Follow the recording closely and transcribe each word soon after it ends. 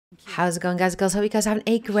How's it going, guys and girls? Hope you guys are having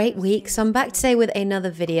a great week. So I'm back today with another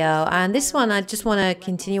video, and this one I just want to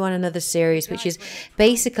continue on another series, which is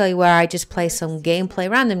basically where I just play some gameplay,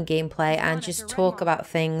 random gameplay, and just talk about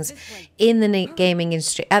things in the gaming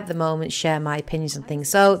industry at the moment, share my opinions on things.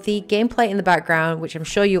 So the gameplay in the background, which I'm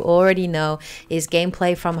sure you already know, is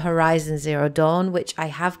gameplay from Horizon Zero Dawn, which I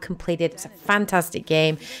have completed. It's a fantastic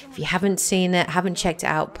game. If you haven't seen it, haven't checked it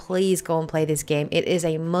out, please go and play this game. It is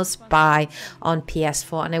a must buy on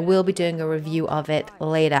PS4, and I will be doing a review of it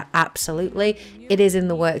later. Absolutely, it is in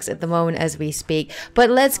the works at the moment as we speak.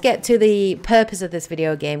 But let's get to the purpose of this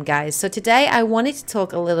video game, guys. So today I wanted to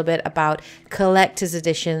talk a little bit about collector's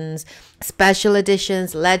editions, special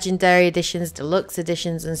editions, legendary editions, deluxe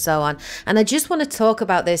editions, and so on. And I just want to talk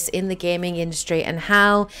about this in the gaming industry and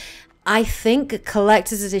how I think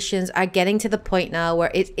collector's editions are getting to the point now where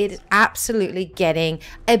it is absolutely getting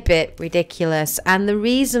a bit ridiculous. And the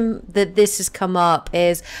reason that this has come up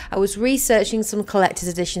is I was researching some collector's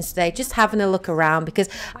editions today, just having a look around, because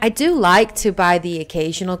I do like to buy the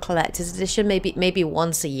occasional collector's edition, maybe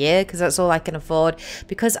once a year, because that's all I can afford,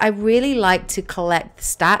 because I really like to collect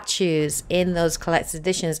statues in those collector's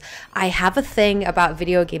editions. I have a thing about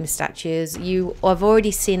video game statues. I've already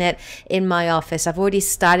seen it in my office. I've already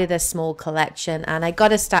started a small collection, and I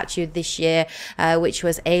got a statue this year which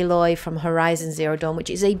was Aloy from Horizon Zero Dawn, which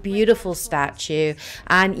is a beautiful statue.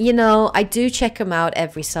 And you know, I do check them out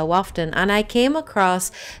every so often, and I came across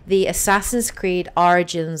the Assassin's Creed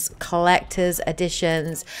Origins collector's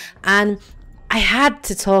editions, and I had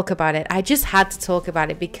to talk about it. I just had to talk about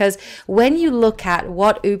it because when you look at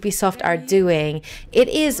what Ubisoft are doing, it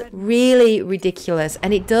is really ridiculous,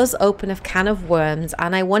 and it does open a can of worms.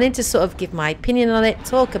 And I wanted to sort of give my opinion on it,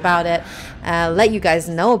 talk about it, let you guys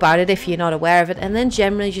know about it if you're not aware of it, and then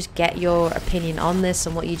generally just get your opinion on this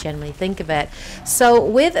and what you generally think of it. So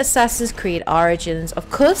with Assassin's Creed Origins, of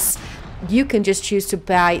course, you can just choose to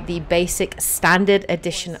buy the basic standard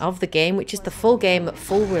edition of the game, which is the full game,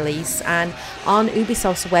 full release. And on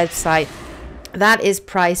Ubisoft's website, that is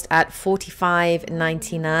priced at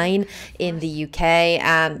 $45.99 in the UK,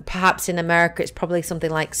 and perhaps in America it's probably something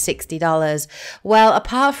like $60. Well,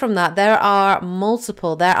 apart from that, there are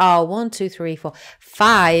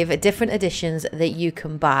 5 different editions that you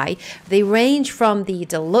can buy. They range from the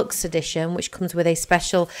deluxe edition, which comes with a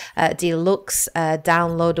special deluxe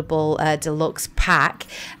downloadable deluxe pack,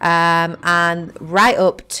 and right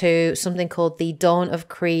up to something called the Dawn of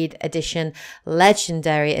Creed edition,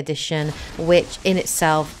 legendary edition, which in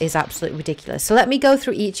itself is absolutely ridiculous. So let me go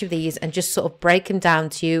through each of these and just sort of break them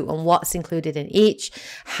down to you on what's included in each,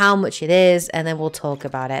 how much it is, and then we'll talk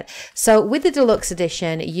about it. So with the deluxe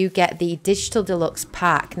edition, you get the digital deluxe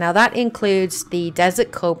pack. Now that includes the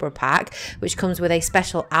Desert Cobra pack, which comes with a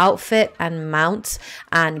special outfit and mount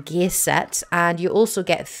and gear set, and you also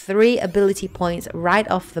get 3 ability points right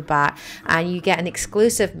off the bat, and you get an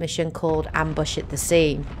exclusive mission called Ambush at the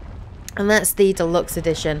Sea. And that's the deluxe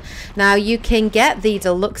edition. Now you can get the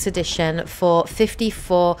deluxe edition for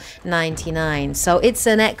 $54.99, so it's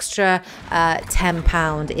an extra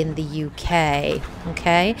 £10 in the UK.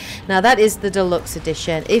 Okay, now that is the deluxe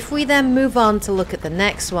edition. If we then move on to look at the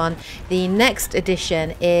next one, the next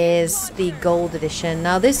edition is the gold edition.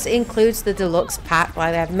 Now this includes the deluxe pack,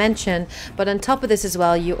 like I've mentioned, but on top of this as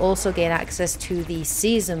well, you also gain access to the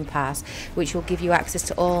season pass, which will give you access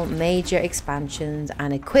to all major expansions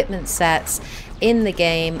and equipment sets in the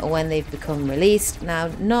game when they've become released. Now,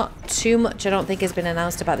 not too much I don't think has been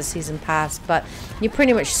announced about the season pass, but you're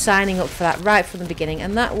pretty much signing up for that right from the beginning,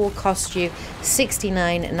 and that will cost you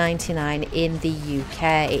 $69.99 in the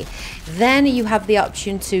UK. Then you have the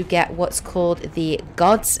option to get what's called the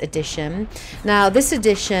Gods edition. Now this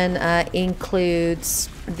edition includes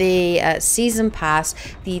the season pass,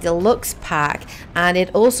 the deluxe pack, and it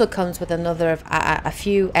also comes with a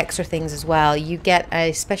few extra things as well. You get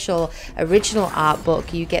a special original art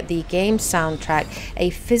book, you get the game soundtrack, a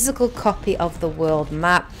physical copy of the world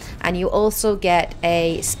map, and you also get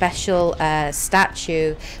a special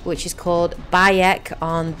statue which is called Bayek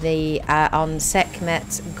on the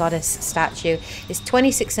Sekhmet goddess statue. It's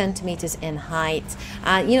 26 centimeters in height,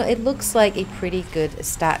 and you know, it looks like a pretty good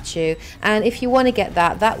statue, and if you want to get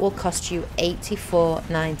that will cost you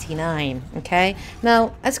 $84.99. Okay,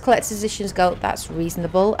 now as collector's editions go, that's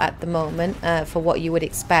reasonable at the moment for what you would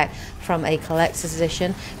expect from a collector's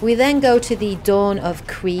edition. We then go to the Dawn of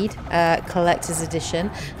Creed collector's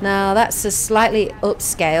edition. Now that's a slightly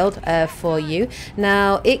upscaled for you.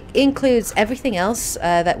 Now it includes everything else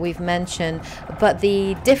that we've mentioned, but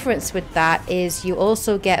the difference with that is you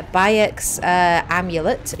also get Bayek's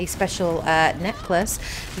amulet, a special necklace.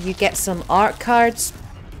 You get some art cards,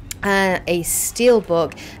 a steel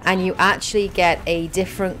book, and you actually get a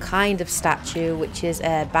different kind of statue, which is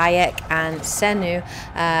a Bayek and Senu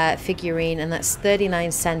figurine, and that's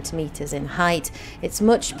 39 centimeters in height. It's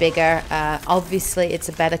much bigger. Obviously it's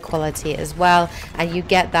a better quality as well, and you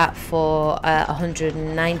get that for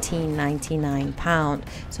 £119.99.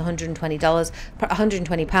 So $120,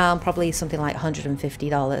 £120, probably something like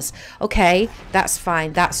 $150. Okay, that's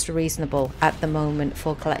fine, that's reasonable at the moment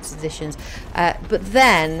for collector's editions. But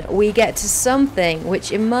then we get to something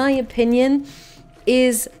which, in my opinion,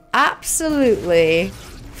 is absolutely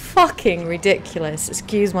fucking ridiculous,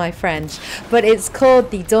 excuse my French, but it's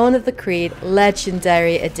called the Dawn of the Creed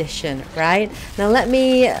Legendary Edition, right? Now let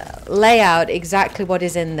me lay out exactly what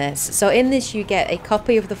is in this. So in this you get a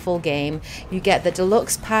copy of the full game, you get the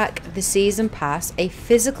deluxe pack, the season pass, a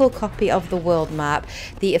physical copy of the world map,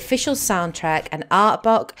 the official soundtrack, an art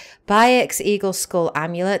book, Bayek's Eagle Skull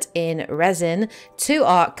amulet in resin, 2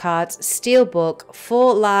 art cards, steelbook,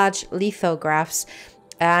 4 large lithographs,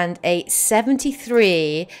 and a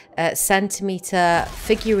 73 centimeter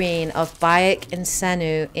figurine of Bayek and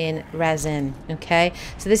Senu in resin. Okay,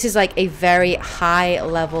 so this is like a very high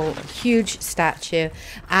level, huge statue,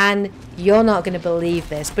 and you're not going to believe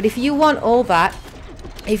this, but if you want all that,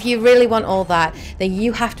 if you really want all that, then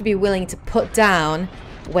you have to be willing to put down,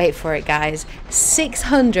 wait for it guys,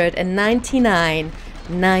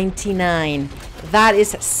 $699.99. That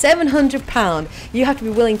is £700. You have to be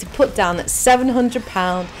willing to put down that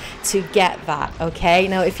 £700 to get that, okay?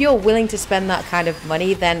 Now, if you're willing to spend that kind of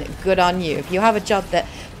money, then good on you. If you have a job that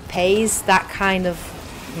pays that kind of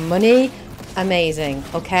money, amazing,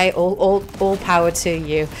 okay? All power to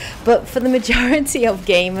you. But for the majority of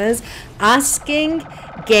gamers, asking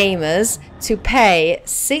gamers to pay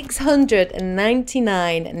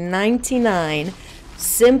 $699.99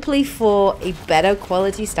 simply for a better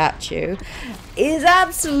quality statue is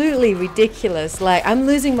absolutely ridiculous. Like, I'm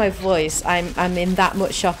losing my voice. I'm in that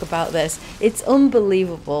much shock about this. It's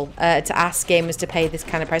unbelievable to ask gamers to pay this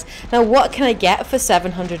kind of price. Now, what can I get for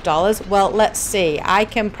 $700? Well, let's see. I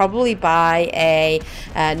can probably buy a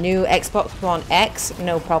new Xbox One X,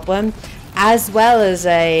 no problem, as well as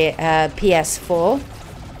a PS4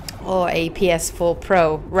 or a PS4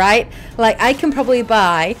 Pro, right? Like, I can probably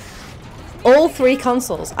buy all 3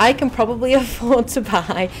 consoles. I can probably afford to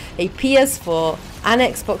buy a PS4, an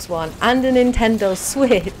Xbox One, and a Nintendo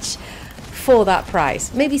Switch for that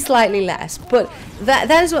price. Maybe slightly less, but that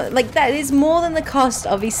is what, like, that is more than the cost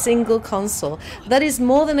of a single console. That is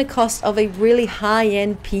more than the cost of a really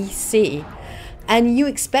high-end PC. And you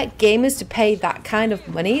expect gamers to pay that kind of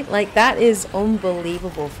money? Like, that is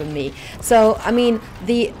unbelievable for me. So, I mean,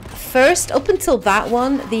 the first, up until that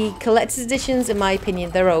one, the collector's editions, in my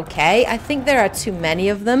opinion, they're okay. I think there are too many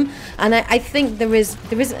of them, and I think there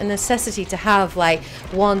isn't a necessity to have like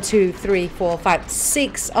 1, 2, 3, 4, 5,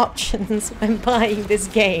 6 options when buying this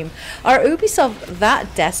game. Are Ubisoft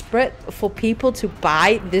that desperate for people to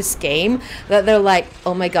buy this game that they're like,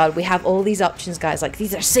 oh my god, we have all these options, guys, like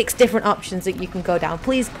these are 6 different options that you can go down,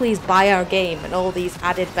 please buy our game, and all these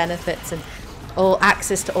added benefits and all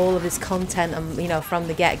access to all of this content, and you know, from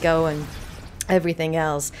the get-go and everything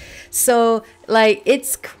else. So like,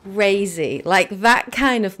 it's crazy, like that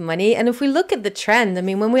kind of money. And if we look at the trend, I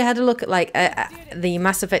mean, when we had a look at like the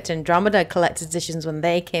Mass Effect Andromeda collector's editions when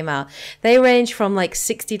they came out, they range from like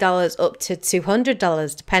 $60 up to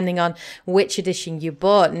 $200 depending on which edition you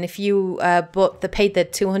bought. And if you paid the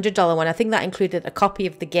 $200 one, I think that included a copy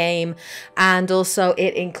of the game, and also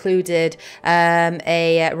it included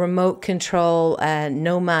a remote control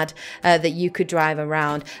Nomad that you could drive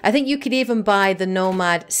around. I think you could even buy the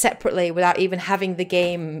Nomad separately without even having the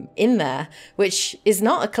game in there, which is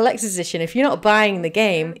not a collector's edition. If you're not buying the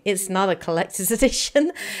game, it's not a collector's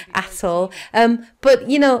edition at all. But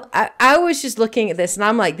you know, I was just looking at this and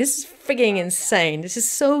I'm like, this is frigging insane. This is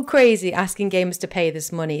so crazy, asking gamers to pay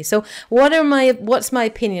this money. So what's my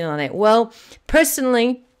opinion on it? Well,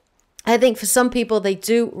 personally, I think for some people, they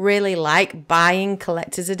do really like buying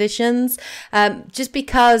collector's editions, just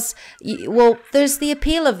because, well, there's the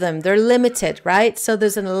appeal of them. They're limited, right? So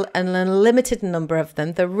there's an unlimited number of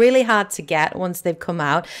them. They're really hard to get once they've come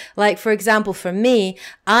out. Like, for example, for me,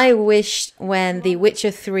 I wished when The Witcher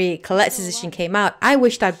 3 collector's edition came out, I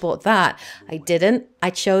wished I'd bought that. I didn't. I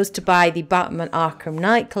chose to buy the Batman Arkham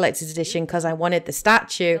Knight collector's edition because I wanted the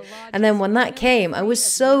statue. And then when that came, I was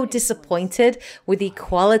so disappointed with the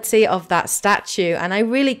quality of that statue. And I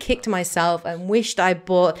really kicked myself and wished I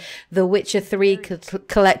bought the Witcher 3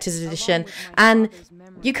 collector's edition. And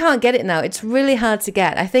You can't get it now. It's really hard to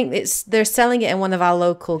get. I think they're selling it in one of our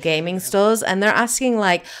local gaming stores, and they're asking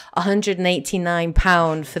like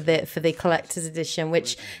 £189 for the collector's edition,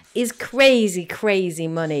 which is crazy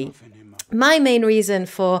money. My main reason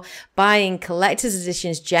for buying collector's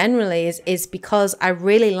editions generally is because I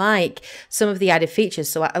really like some of the added features.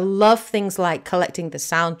 So I love things like collecting the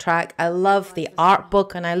soundtrack. I love the art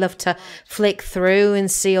book, and I love to flick through and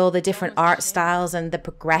see all the different art styles and the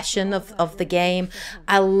progression of the game.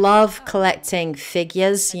 I love collecting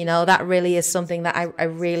figures. You know, that really is something that I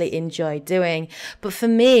really enjoy doing. But for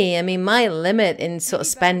me, I mean, my limit in sort of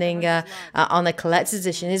spending on a collector's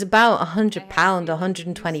edition is about £100,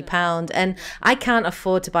 £120. And I can't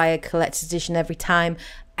afford to buy a collector's edition every time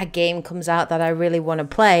a game comes out that I really want to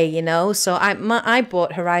play, you know. So I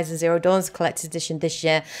bought Horizon Zero Dawn's collector's edition this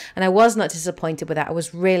year, and I was not disappointed with it. I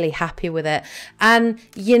was really happy with it. And,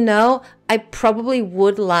 you know, I probably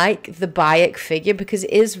would like the Bayek figure because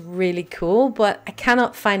it is really cool, but I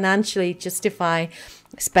cannot financially justify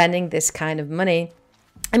spending this kind of money.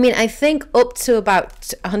 I mean, I think up to about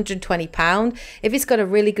 £120, if it's got a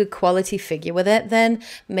really good quality figure with it, then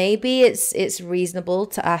maybe it's reasonable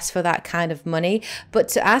to ask for that kind of money. But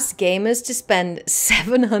to ask gamers to spend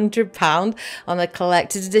 £700 on a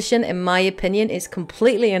collector's edition, in my opinion, is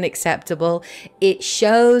completely unacceptable. It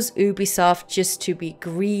shows Ubisoft just to be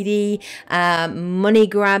greedy, money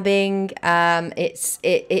grabbing.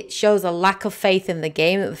 It shows a lack of faith in the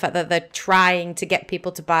game, the fact that they're trying to get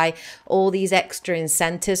people to buy all these extra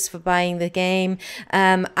incentives for buying the game.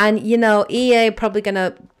 And, you know, EA probably going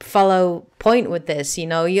to follow point with this. You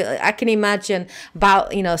know, I can imagine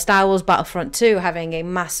about, you know, Star Wars Battlefront 2 having a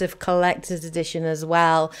massive collector's edition as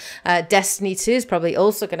well. Destiny 2 is probably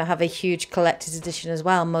also going to have a huge collector's edition as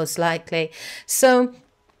well, most likely. So,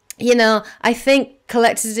 you know, I think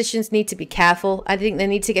collector's editions need to be careful. I think they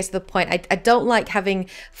need to get to the point. I don't like having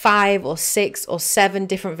 5 or 6 or 7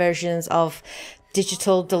 different versions of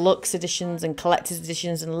digital deluxe editions and collector's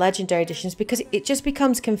editions and legendary editions, because it just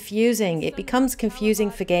becomes confusing. It becomes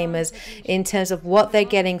confusing for gamers in terms of what they're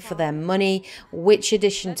getting for their money, which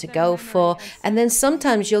edition to go for. And then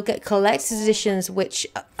sometimes you'll get collector's editions which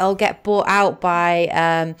will get bought out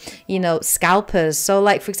by you know, scalpers. So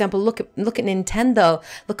like, for example, look at Nintendo.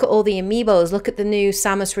 Look at all the amiibos. Look at the new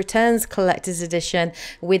Samus Returns collector's edition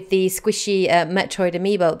with the squishy Metroid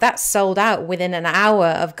amiibo. That's sold out within an hour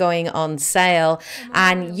of going on sale,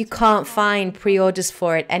 and you can't find pre-orders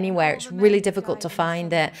for it anywhere. It's really difficult to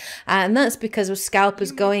find it, and that's because of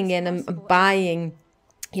scalpers going in and buying,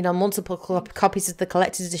 you know, multiple copies of the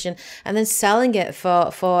collector's edition and then selling it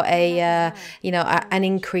for a you know, an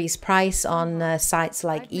increased price on sites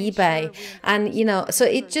like eBay. And, you know, so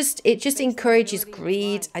it just encourages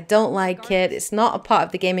greed. I don't like it. It's not a part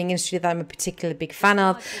of the gaming industry that I'm a particularly big fan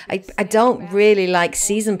of. I don't really like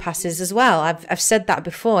season passes as well. I've said that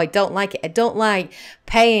before. I don't like it. I don't like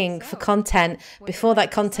paying for content before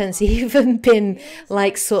that content's even been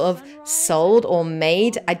like sort of sold or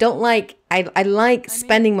made. I don't like, I like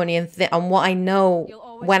spending money on what I know,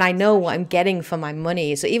 when I know what I'm getting for my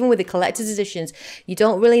money. So even with the collector's editions, you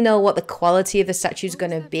don't really know what the quality of the statue is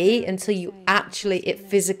going to be until it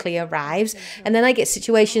physically arrives. And then I get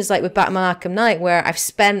situations like with Batman Arkham Knight where I've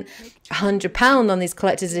spent £100 on this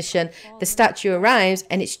collector's edition, the statue arrives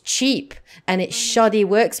and it's cheap and it's shoddy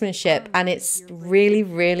workmanship and it's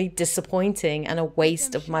really disappointing and a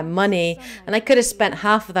waste of my money, and I could have spent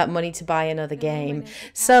half of that money to buy another game.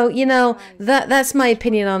 So, you know, that's my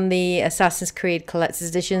opinion on the Assassin's Creed collector's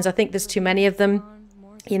editions. I think there's too many of them,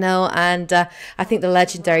 you know, and I think the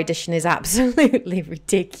legendary edition is absolutely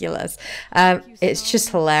ridiculous. It's just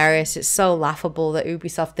hilarious. It's so laughable that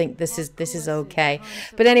Ubisoft think this is okay.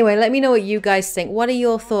 But anyway, let me know what you guys think. What are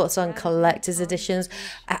your thoughts on collector's editions?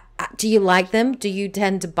 Do you like them? Do you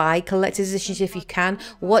tend to buy collector's editions if you can?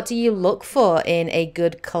 What do you look for in a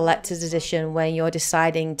good collector's edition when you're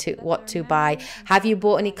deciding what to buy? Have you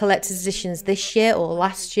bought any collector's editions this year or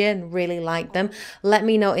last year and really liked them? Let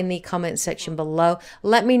me know in the comment section below.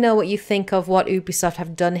 Let me know what you think of what Ubisoft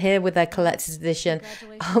have done here with their collector's edition.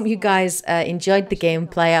 I hope you guys enjoyed the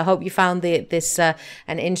gameplay. I hope you found this an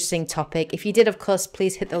interesting topic. If you did, of course,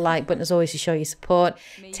 please hit the like button as always to show your support.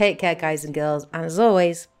 Take care, guys and girls, and as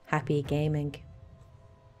always, happy gaming.